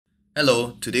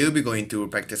Hello, today we'll be going through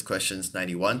practice questions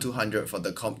 91 to 100 for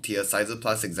the CompTIA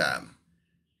CySA exam.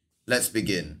 Let's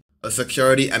begin. A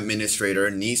security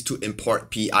administrator needs to import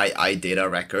PII data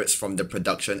records from the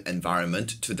production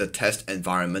environment to the test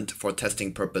environment for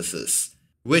testing purposes.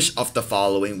 Which of the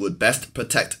following would best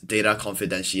protect data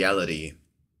confidentiality?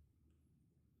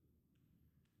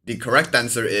 The correct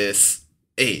answer is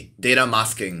A. Data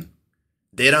masking.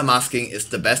 Data masking is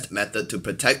the best method to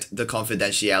protect the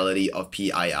confidentiality of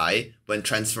PII when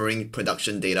transferring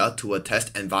production data to a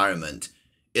test environment.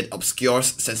 It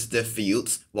obscures sensitive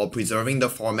fields while preserving the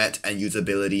format and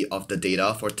usability of the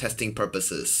data for testing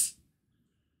purposes.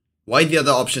 Why the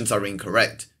other options are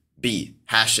incorrect? B.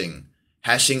 Hashing.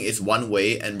 Hashing is one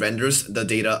way and renders the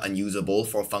data unusable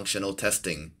for functional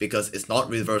testing because it's not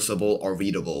reversible or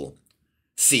readable.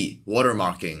 C.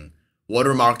 Watermarking.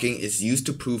 Watermarking is used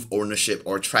to prove ownership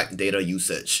or track data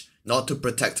usage, not to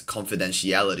protect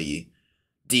confidentiality.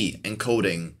 D.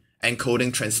 Encoding.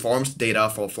 Encoding transforms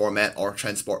data for format or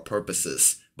transport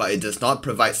purposes, but it does not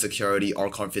provide security or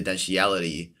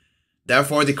confidentiality.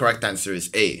 Therefore, the correct answer is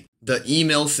A. The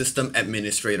email system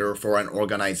administrator for an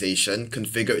organization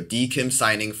configured DKIM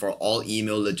signing for all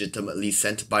email legitimately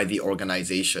sent by the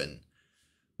organization.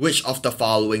 Which of the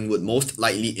following would most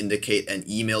likely indicate an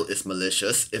email is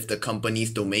malicious if the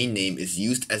company's domain name is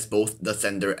used as both the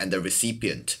sender and the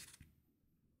recipient?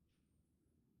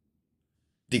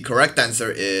 The correct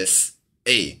answer is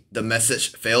A. The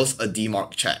message fails a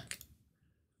DMARC check.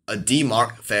 A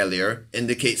DMARC failure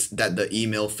indicates that the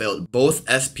email failed both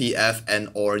SPF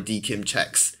and/or DKIM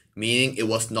checks, meaning it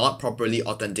was not properly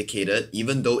authenticated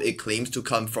even though it claims to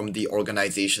come from the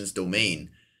organization's domain.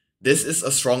 This is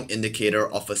a strong indicator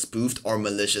of a spoofed or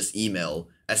malicious email,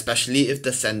 especially if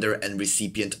the sender and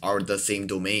recipient are the same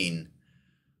domain.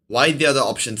 Why the other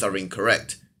options are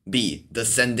incorrect? B. The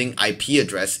sending IP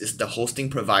address is the hosting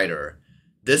provider.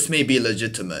 This may be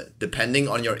legitimate, depending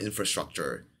on your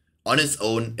infrastructure. On its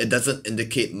own, it doesn't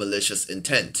indicate malicious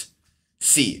intent.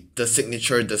 C. The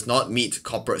signature does not meet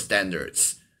corporate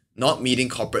standards. Not meeting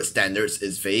corporate standards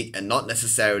is vague and not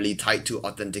necessarily tied to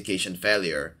authentication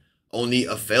failure. Only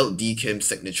a failed DKIM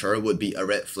signature would be a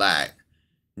red flag.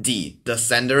 D. The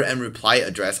sender and reply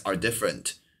address are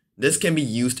different. This can be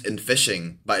used in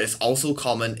phishing, but is also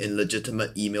common in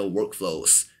legitimate email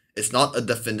workflows. It's not a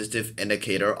definitive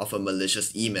indicator of a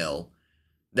malicious email.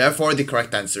 Therefore, the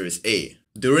correct answer is A.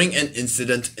 During an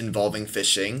incident involving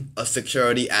phishing, a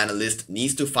security analyst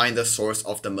needs to find the source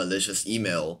of the malicious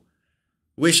email.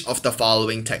 Which of the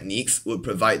following techniques would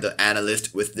provide the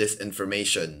analyst with this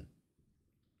information?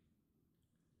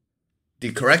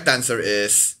 The correct answer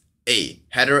is A.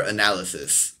 Header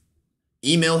analysis.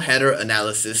 Email header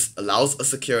analysis allows a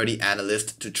security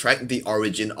analyst to track the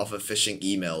origin of a phishing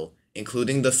email,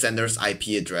 including the sender's IP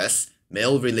address,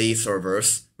 mail relay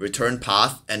servers, return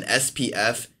path, and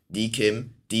SPF, DKIM,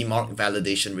 DMARC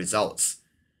validation results.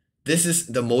 This is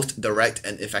the most direct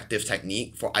and effective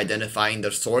technique for identifying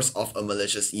the source of a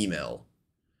malicious email.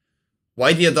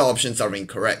 Why the other options are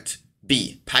incorrect?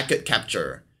 B. Packet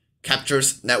capture.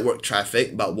 Captures network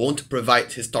traffic but won't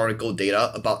provide historical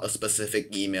data about a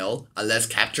specific email unless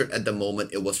captured at the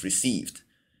moment it was received.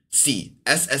 C.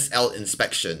 SSL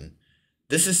inspection.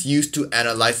 This is used to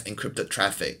analyze encrypted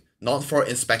traffic, not for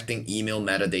inspecting email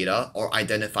metadata or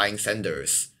identifying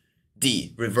senders.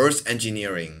 D. Reverse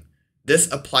engineering.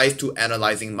 This applies to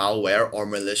analyzing malware or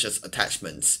malicious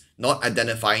attachments, not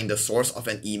identifying the source of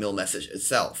an email message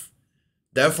itself.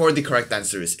 Therefore, the correct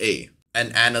answer is A.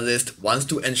 An analyst wants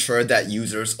to ensure that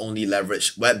users only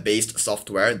leverage web-based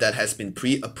software that has been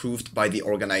pre-approved by the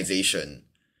organization.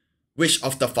 Which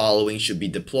of the following should be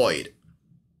deployed?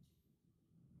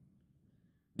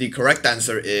 The correct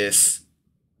answer is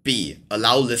B.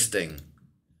 Allow listing.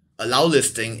 Allow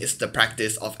listing is the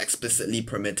practice of explicitly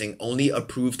permitting only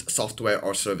approved software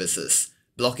or services,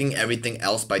 blocking everything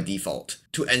else by default.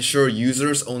 To ensure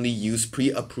users only use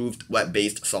pre-approved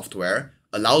web-based software,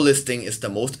 allow listing is the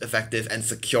most effective and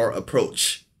secure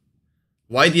approach.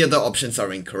 Why the other options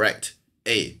are incorrect?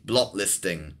 A. Block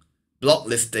listing. Block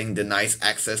listing denies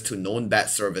access to known bad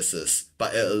services,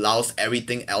 but it allows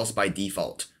everything else by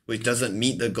default, which doesn't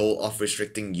meet the goal of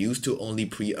restricting use to only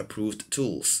pre-approved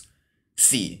tools.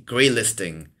 C. Gray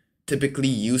listing. Typically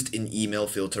used in email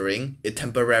filtering, it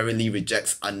temporarily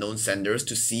rejects unknown senders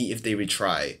to see if they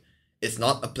retry. It's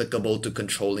not applicable to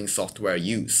controlling software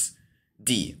use.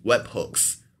 D.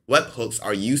 Webhooks. Webhooks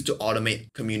are used to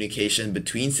automate communication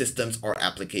between systems or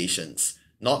applications,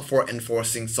 not for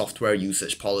enforcing software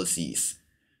usage policies.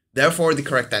 Therefore, the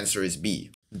correct answer is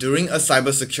B. During a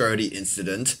cybersecurity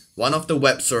incident, one of the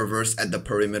web servers at the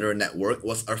perimeter network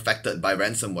was affected by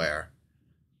ransomware.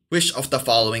 Which of the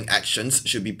following actions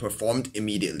should be performed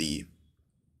immediately?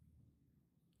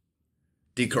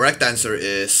 The correct answer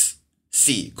is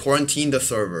C. Quarantine the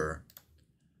server.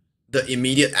 The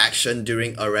immediate action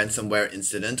during a ransomware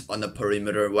incident on a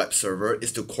perimeter web server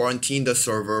is to quarantine the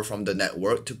server from the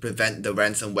network to prevent the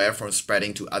ransomware from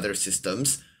spreading to other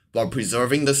systems, while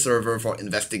preserving the server for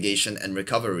investigation and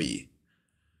recovery.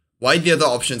 Why the other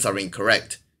options are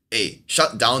incorrect? A.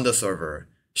 Shut down the server.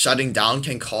 Shutting down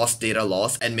can cause data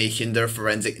loss and may hinder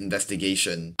forensic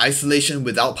investigation. Isolation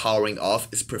without powering off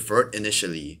is preferred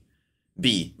initially.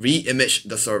 B. Re-image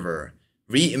the server.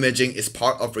 Re-imaging is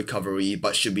part of recovery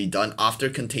but should be done after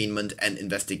containment and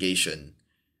investigation.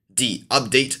 D.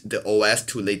 Update the OS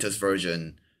to latest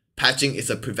version. Patching is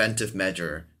a preventive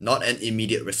measure, not an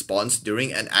immediate response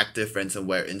during an active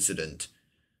ransomware incident.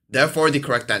 Therefore, the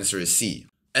correct answer is C.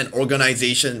 An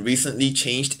organization recently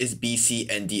changed its BC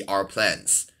and DR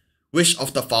plans. Which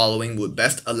of the following would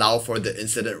best allow for the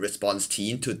incident response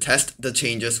team to test the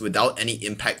changes without any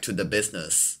impact to the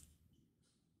business?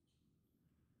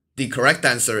 The correct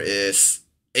answer is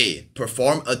A.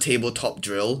 Perform a tabletop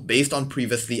drill based on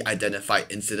previously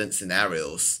identified incident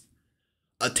scenarios.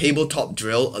 A tabletop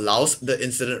drill allows the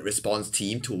incident response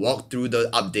team to walk through the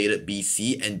updated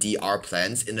BC and DR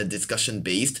plans in a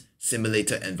discussion-based,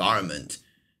 simulated environment.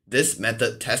 This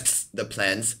method tests the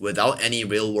plans without any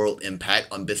real-world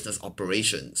impact on business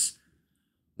operations.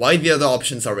 Why the other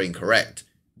options are incorrect?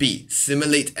 B.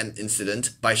 Simulate an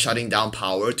incident by shutting down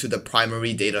power to the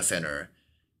primary data center.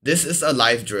 This is a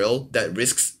live drill that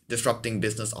risks disrupting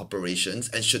business operations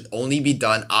and should only be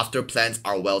done after plans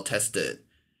are well tested.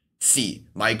 C.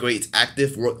 Migrate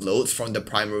active workloads from the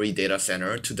primary data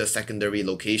center to the secondary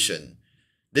location.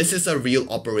 This is a real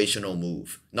operational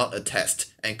move, not a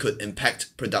test, and could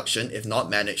impact production if not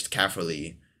managed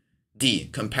carefully. D.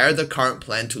 Compare the current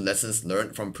plan to lessons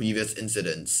learned from previous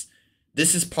incidents.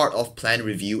 This is part of plan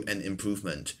review and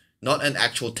improvement, not an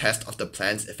actual test of the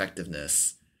plan's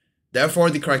effectiveness. Therefore,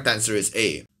 the correct answer is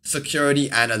A. Security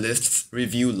analysts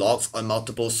review logs on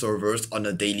multiple servers on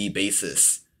a daily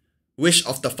basis. Which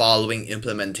of the following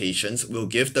implementations will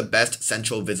give the best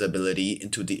central visibility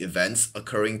into the events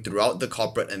occurring throughout the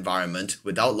corporate environment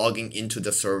without logging into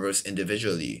the servers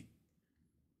individually?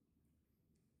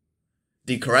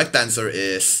 The correct answer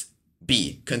is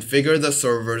B. Configure the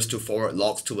servers to forward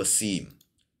logs to a SIEM.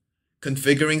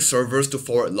 Configuring servers to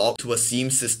forward log to a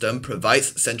SIEM system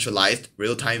provides centralized,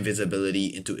 real-time visibility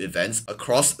into events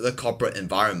across the corporate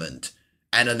environment.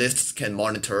 Analysts can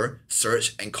monitor,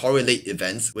 search, and correlate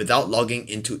events without logging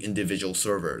into individual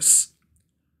servers.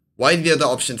 Why the other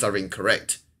options are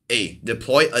incorrect? A.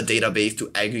 Deploy a database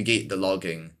to aggregate the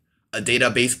logging. A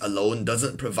database alone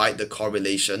doesn't provide the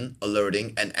correlation,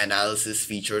 alerting, and analysis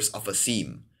features of a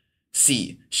SIEM.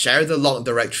 C. Share the log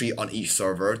directory on each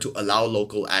server to allow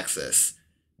local access.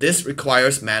 This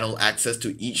requires manual access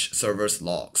to each server's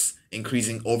logs,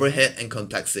 increasing overhead and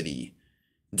complexity.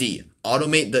 D.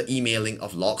 Automate the emailing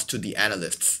of logs to the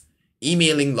analysts.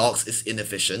 Emailing logs is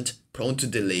inefficient, prone to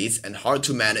delays, and hard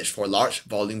to manage for large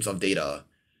volumes of data.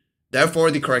 Therefore,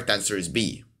 the correct answer is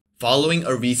B. Following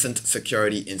a recent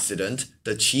security incident,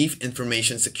 the Chief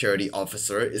Information Security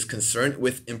Officer is concerned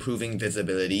with improving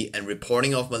visibility and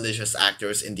reporting of malicious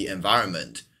actors in the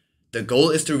environment. The goal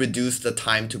is to reduce the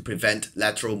time to prevent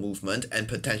lateral movement and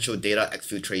potential data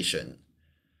exfiltration.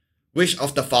 Which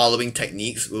of the following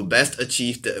techniques will best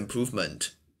achieve the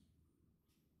improvement?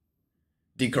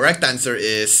 The correct answer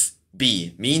is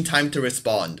B. Mean time to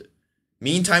respond.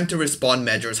 Mean time to respond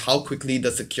measures how quickly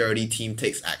the security team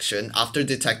takes action after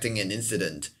detecting an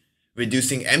incident.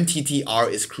 Reducing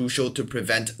MTTR is crucial to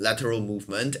prevent lateral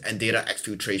movement and data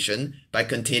exfiltration by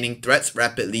containing threats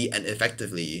rapidly and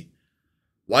effectively.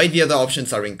 Why the other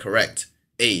options are incorrect?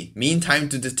 A. Mean time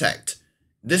to detect.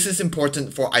 This is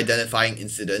important for identifying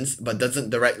incidents but doesn't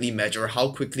directly measure how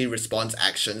quickly response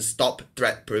actions stop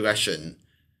threat progression.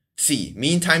 C.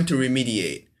 Mean time to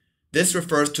remediate. This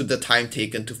refers to the time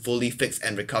taken to fully fix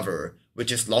and recover,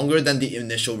 which is longer than the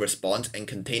initial response and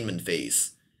containment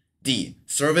phase. D.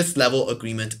 Service level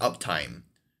agreement uptime.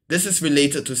 This is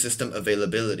related to system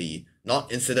availability,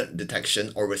 not incident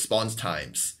detection or response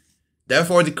times.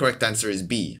 Therefore, the correct answer is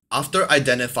B. After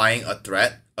identifying a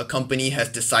threat, a company has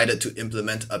decided to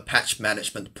implement a patch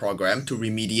management program to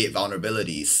remediate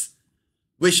vulnerabilities.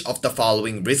 Which of the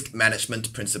following risk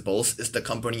management principles is the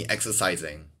company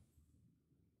exercising?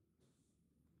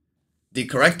 The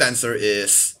correct answer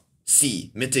is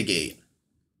C. Mitigate.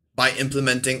 By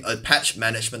implementing a patch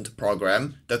management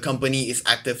program, the company is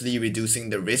actively reducing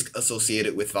the risk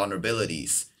associated with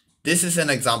vulnerabilities. This is an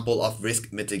example of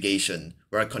risk mitigation,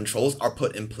 where controls are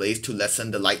put in place to lessen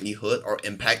the likelihood or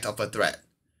impact of a threat.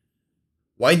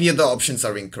 Why the other options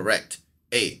are incorrect?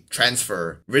 A.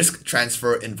 Transfer. Risk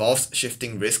transfer involves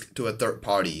shifting risk to a third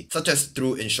party, such as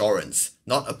through insurance.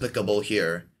 Not applicable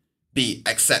here. B.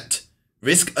 Accept.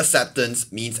 Risk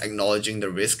acceptance means acknowledging the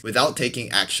risk without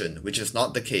taking action, which is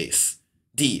not the case.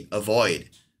 D. Avoid.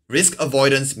 Risk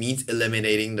avoidance means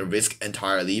eliminating the risk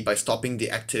entirely by stopping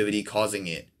the activity causing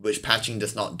it, which patching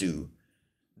does not do.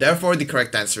 Therefore, the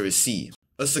correct answer is C.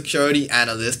 A security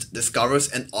analyst discovers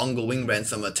an ongoing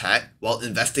ransom attack while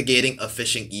investigating a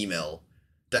phishing email.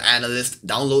 The analyst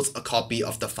downloads a copy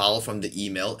of the file from the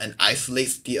email and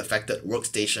isolates the affected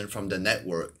workstation from the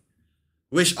network.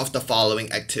 Which of the following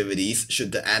activities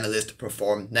should the analyst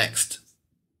perform next?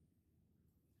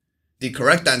 The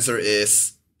correct answer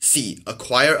is C.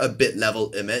 Acquire a bit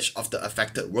level image of the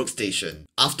affected workstation.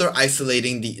 After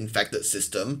isolating the infected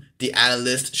system, the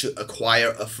analyst should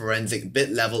acquire a forensic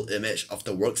bit level image of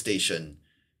the workstation.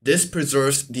 This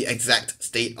preserves the exact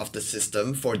state of the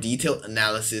system for detailed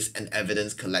analysis and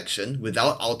evidence collection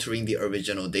without altering the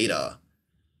original data.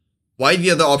 Why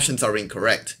the other options are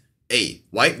incorrect? A.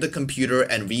 Wipe the computer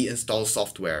and reinstall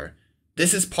software.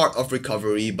 This is part of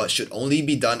recovery but should only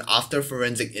be done after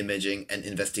forensic imaging and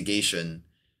investigation.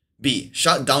 B.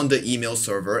 Shut down the email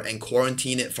server and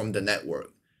quarantine it from the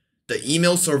network. The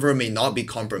email server may not be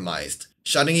compromised.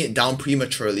 Shutting it down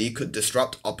prematurely could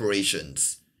disrupt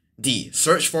operations. D.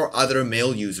 Search for other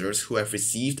mail users who have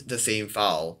received the same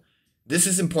file. This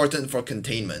is important for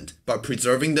containment, but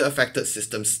preserving the affected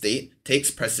system's state takes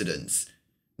precedence.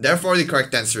 Therefore, the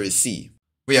correct answer is C.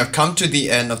 We have come to the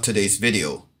end of today's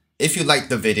video. If you liked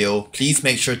the video, please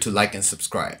make sure to like and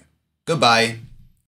subscribe. Goodbye.